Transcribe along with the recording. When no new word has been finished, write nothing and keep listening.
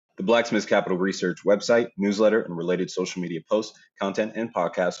The Blacksmith Capital Research website, newsletter, and related social media posts, content, and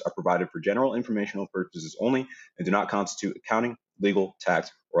podcasts are provided for general informational purposes only and do not constitute accounting, legal,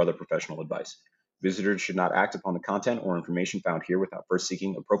 tax, or other professional advice. Visitors should not act upon the content or information found here without first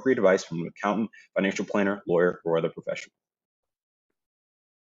seeking appropriate advice from an accountant, financial planner, lawyer, or other professional.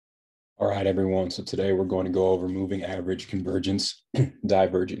 All right, everyone. So today we're going to go over moving average convergence,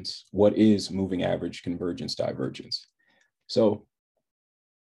 divergence. What is moving average convergence, divergence? So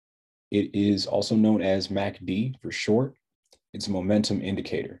it is also known as MACD for short. It's a momentum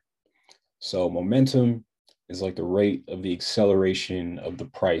indicator. So momentum is like the rate of the acceleration of the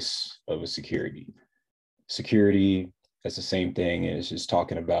price of a security. Security, that's the same thing as just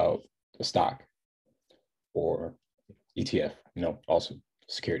talking about a stock or ETF, also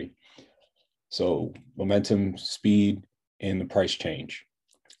security. So momentum, speed, and the price change.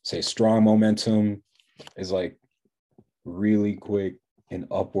 Say strong momentum is like really quick and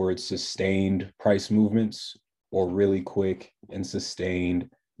upward sustained price movements, or really quick and sustained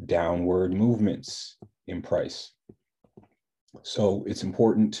downward movements in price. So it's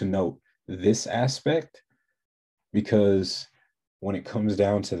important to note this aspect, because when it comes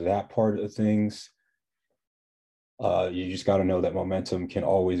down to that part of things, you just got to know that momentum can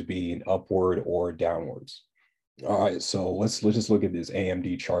always be an upward or downwards. All right, so let's just look at this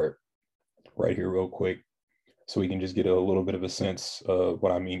AMD chart right here real quick, so we can just get a little bit of a sense of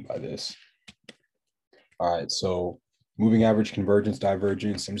what I mean by this. All right, so moving average convergence,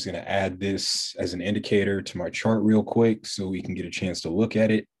 divergence. I'm just going to add this as an indicator to my chart real quick so we can get a chance to look at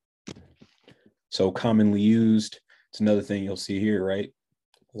it. So commonly used, it's another thing you'll see here, right?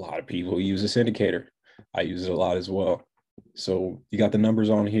 A lot of people use this indicator. I use it a lot as well. So you got the numbers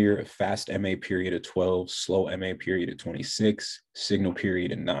on here: a fast MA period of 12, slow MA period of 26, signal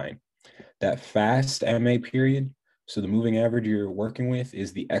period of 9. That fast MA period, so the moving average you're working with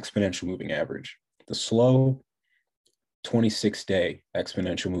is the exponential moving average. The slow, 26-day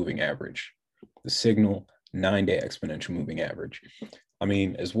exponential moving average. The signal, 9-day exponential moving average. I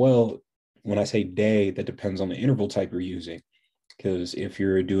mean, as well, when I say day, that depends on the interval type you're using. Because if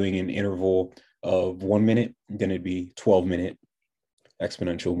you're doing an interval of 1 minute, then it'd be 12-minute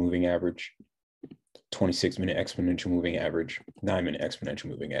exponential moving average, 26-minute exponential moving average, 9-minute exponential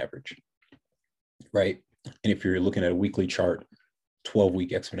moving average, right? And if you're looking at a weekly chart,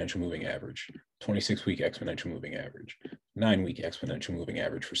 12-week exponential moving average, 26-week exponential moving average, 9-week exponential moving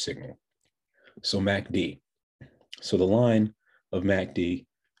average for signal. So MACD. So the line of MACD,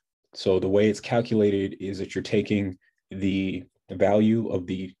 so the way it's calculated is that you're taking the value of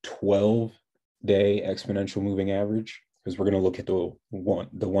the 12-day exponential moving average, because we're going to look at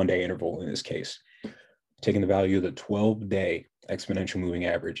the one-day interval in this case, taking the value of the 12-day exponential moving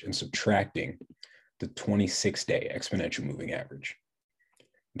average and subtracting the 26-day exponential moving average.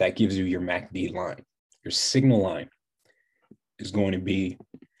 That gives you your MACD line. Your signal line is going to be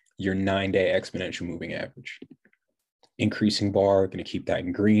your 9-day exponential moving average. Increasing bar, going to keep that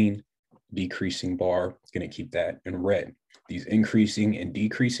in green. Decreasing bar, going to keep that in red. These increasing and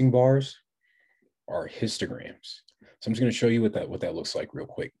decreasing bars are histograms. So I'm just going to show you what that looks like real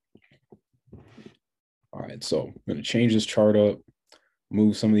quick. All right, so I'm going to change this chart up,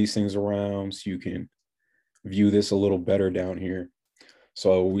 move some of these things around so you can view this a little better down here.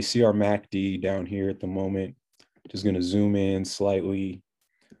 So we see our MACD down here at the moment. Just going to zoom in slightly.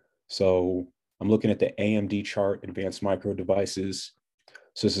 So I'm looking at the AMD chart, Advanced Micro Devices.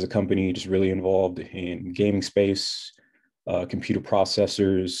 So this is a company just really involved in gaming space, computer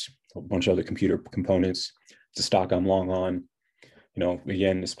processors, a bunch of other computer components. It's a stock I'm long on.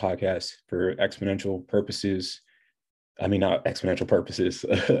 Again, this podcast for exponential purposes. I mean, not exponential purposes.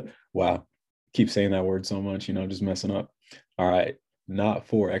 Wow. Keep saying that word so much, just messing up. All right. Not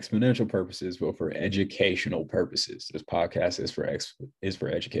for exponential purposes, but for educational purposes. This podcast is for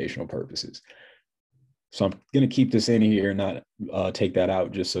educational purposes. So I'm going to keep this in here, not take that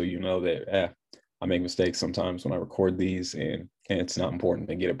out, just so you know that I make mistakes sometimes when I record these, and it's not important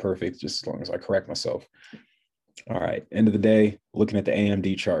to get it perfect, just as long as I correct myself. All right, end of the day, looking at the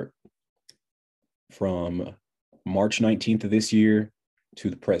AMD chart from March 19th of this year to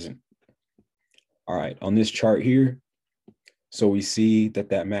the present. All right, on this chart here, so we see that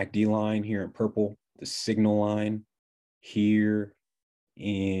MACD line here in purple, the signal line here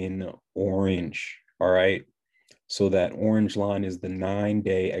in orange. All right, so that orange line is the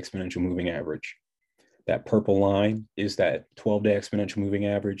 9-day exponential moving average. That purple line is that 12-day exponential moving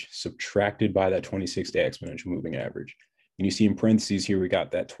average subtracted by that 26-day exponential moving average. And you see in parentheses here, we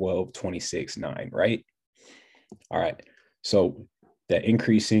got that 12, 26, 9, right? All right, so the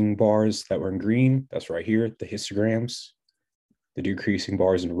increasing bars that were in green, that's right here, the histograms. The decreasing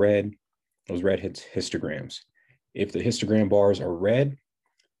bars in red, those red histograms. If the histogram bars are red,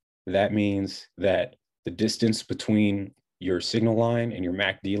 that means that the distance between your signal line and your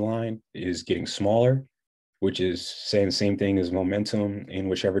MACD line is getting smaller, which is saying the same thing as momentum in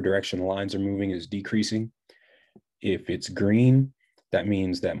whichever direction the lines are moving is decreasing. If it's green, that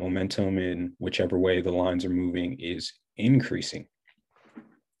means that momentum in whichever way the lines are moving is increasing.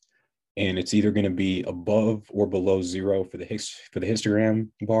 And it's either going to be above or below zero for the histogram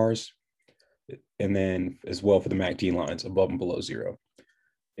bars, and then as well for the MACD lines, above and below zero.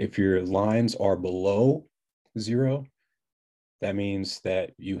 If your lines are below zero, that means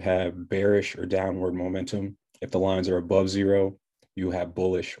that you have bearish or downward momentum. If the lines are above zero, you have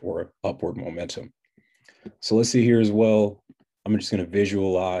bullish or upward momentum. So let's see here as well. I'm just going to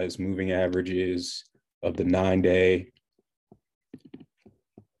visualize moving averages of the 9-day,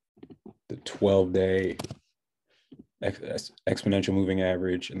 the 12-day exponential moving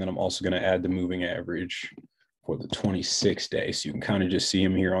average, and then I'm also going to add the moving average for the 26-day. So you can kind of just see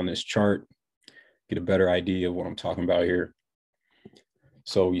them here on this chart, get a better idea of what I'm talking about here.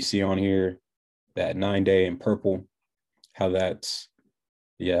 So you see on here that 9-day in purple, how that's,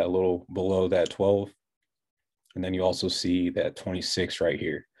 a little below that 12. And then you also see that 26 right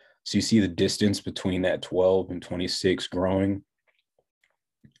here. So you see the distance between that 12 and 26 growing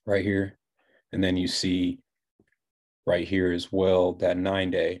right here. And then you see right here as well, that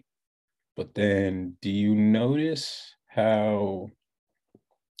 9-day. But then do you notice how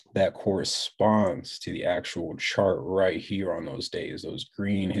that corresponds to the actual chart right here on those days, those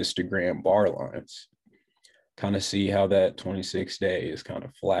green histogram bar lines? Kind of see how that 26-day is kind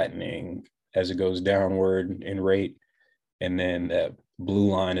of flattening as it goes downward in rate. And then that blue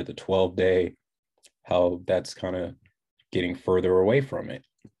line at the 12-day, how that's kind of getting further away from it.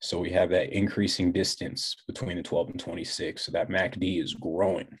 So we have that increasing distance between the 12 and 26. So that MACD is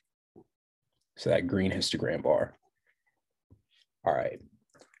growing. So that green histogram bar. All right.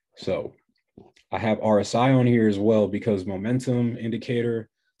 So I have RSI on here as well because momentum indicator,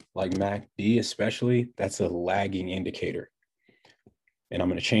 like MACD especially, that's a lagging indicator. And I'm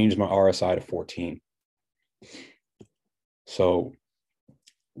going to change my RSI to 14. So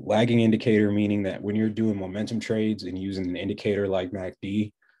lagging indicator, meaning that when you're doing momentum trades and using an indicator like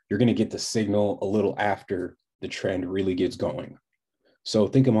MACD, you're going to get the signal a little after the trend really gets going. So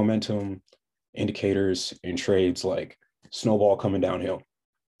think of momentum indicators in trades like snowball coming downhill.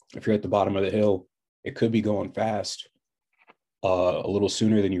 If you're at the bottom of the hill, it could be going fast a little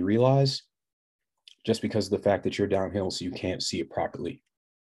sooner than you realize, just because of the fact that you're downhill, so you can't see it properly,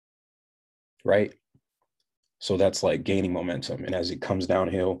 right? So that's like gaining momentum. And as it comes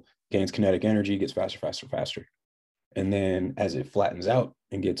downhill, gains kinetic energy, gets faster, faster, faster. And then as it flattens out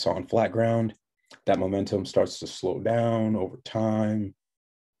and gets on flat ground, that momentum starts to slow down over time,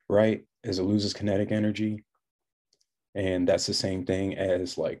 right? As it loses kinetic energy. And that's the same thing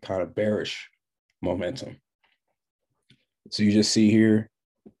as like kind of bearish momentum. So you just see here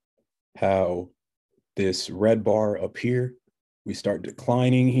how this red bar up here, we start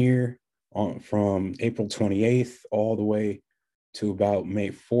declining here from April 28th all the way to about May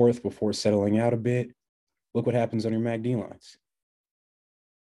 4th before settling out a bit. Look what happens on your MACD lines.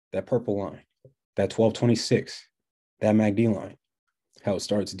 That purple line, that 1226, that MACD line, how it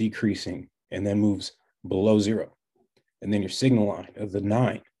starts decreasing and then moves below zero. And then your signal line of the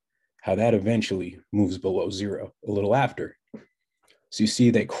 9, how that eventually moves below zero a little after. So you see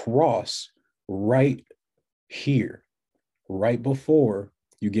they cross right here, right before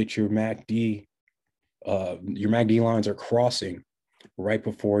you get your MACD. Your MACD lines are crossing right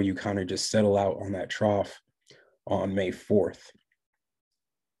before you kind of just settle out on that trough on May 4th.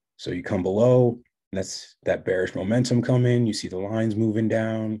 So you come below, that's that bearish momentum coming. You see the lines moving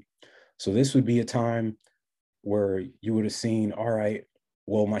down. So this would be a time where you would have seen, all right,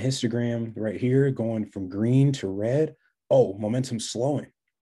 well, my histogram right here going from green to red. Oh, momentum slowing.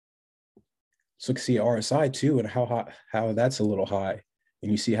 So you can see RSI too, and how that's a little high.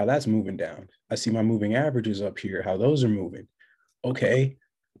 And you see how that's moving down. I see my moving averages up here, how those are moving. Okay,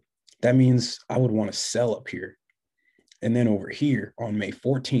 that means I would want to sell up here. And then over here on May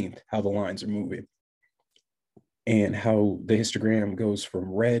 14th, how the lines are moving and how the histogram goes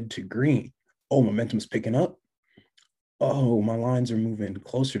from red to green. Oh, momentum's picking up. Oh, my lines are moving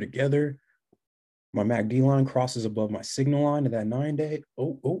closer together. My MACD line crosses above my signal line to that 9-day.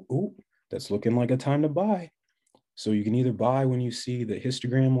 Oh, that's looking like a time to buy. So you can either buy when you see the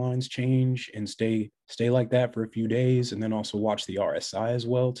histogram lines change and stay like that for a few days, and then also watch the RSI as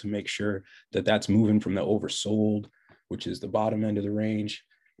well to make sure that that's moving from the oversold, which is the bottom end of the range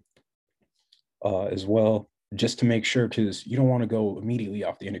as well. just to make sure, because you don't want to go immediately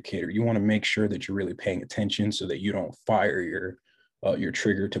off the indicator. You want to make sure that you're really paying attention so that you don't fire your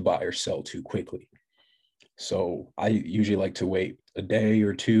trigger to buy or sell too quickly. So I usually like to wait a day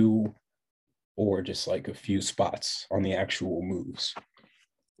or two, or just like a few spots on the actual moves,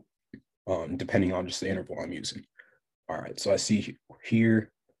 depending on just the interval I'm using. All right, so I see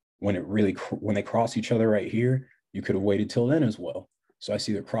here when they cross each other right here, you could have waited till then as well. So I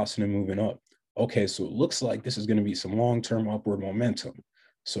see they're crossing and moving up. Okay, so it looks like this is going to be some long-term upward momentum.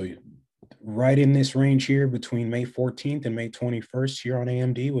 So right in this range here between May 14th and May 21st here on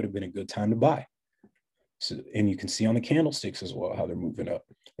AMD would have been a good time to buy. So, and you can see on the candlesticks as well how they're moving up.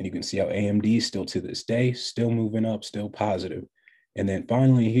 And you can see how AMD still to this day, still moving up, still positive. And then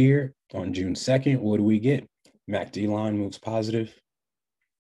finally here on June 2nd, what do we get? MACD line moves positive,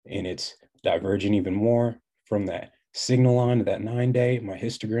 and it's diverging even more from that signal line to that 9-day. My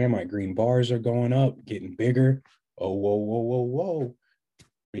histogram, my green bars are going up, getting bigger. Oh, whoa, whoa, whoa, whoa.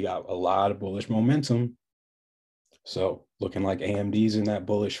 We got a lot of bullish momentum. So looking like AMD's in that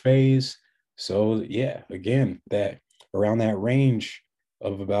bullish phase. So yeah, again, that around that range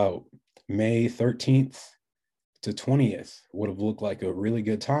of about May 13th to 20th would have looked like a really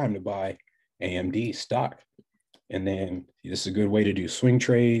good time to buy AMD stock. And then this is a good way to do swing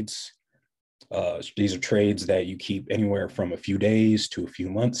trades. These are trades that you keep anywhere from a few days to a few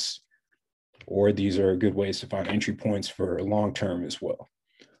months, or these are good ways to find entry points for long term as well.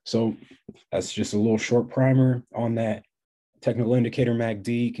 So that's just a little short primer on that technical indicator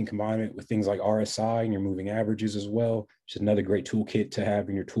MACD. You can combine it with things like RSI and your moving averages as well. Just another great toolkit to have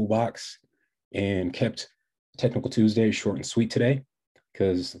in your toolbox. And kept Technical Tuesday short and sweet today,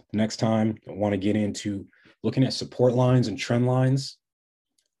 because next time I want to get into looking at support lines and trend lines,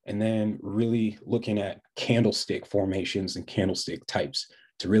 and then really looking at candlestick formations and candlestick types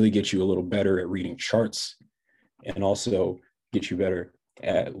to really get you a little better at reading charts, and also get you better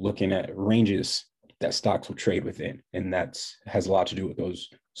at looking at ranges that stocks will trade within. And that has a lot to do with those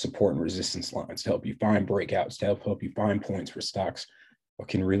support and resistance lines to help you find breakouts, to help you find points where stocks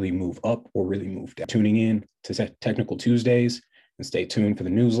can really move up or really move down. Tuning in to Technical Tuesdays, and stay tuned for the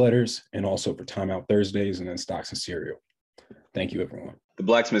newsletters and also for Timeout Thursdays and then Stocks and Cereal. Thank you, everyone. The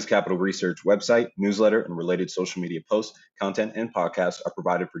Blacksmith Capital Research website, newsletter, and related social media posts, content, and podcasts are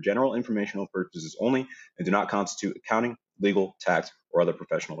provided for general informational purposes only and do not constitute accounting, legal, tax, or other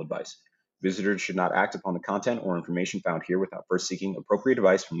professional advice. Visitors should not act upon the content or information found here without first seeking appropriate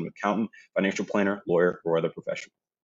advice from an accountant, financial planner, lawyer, or other professional.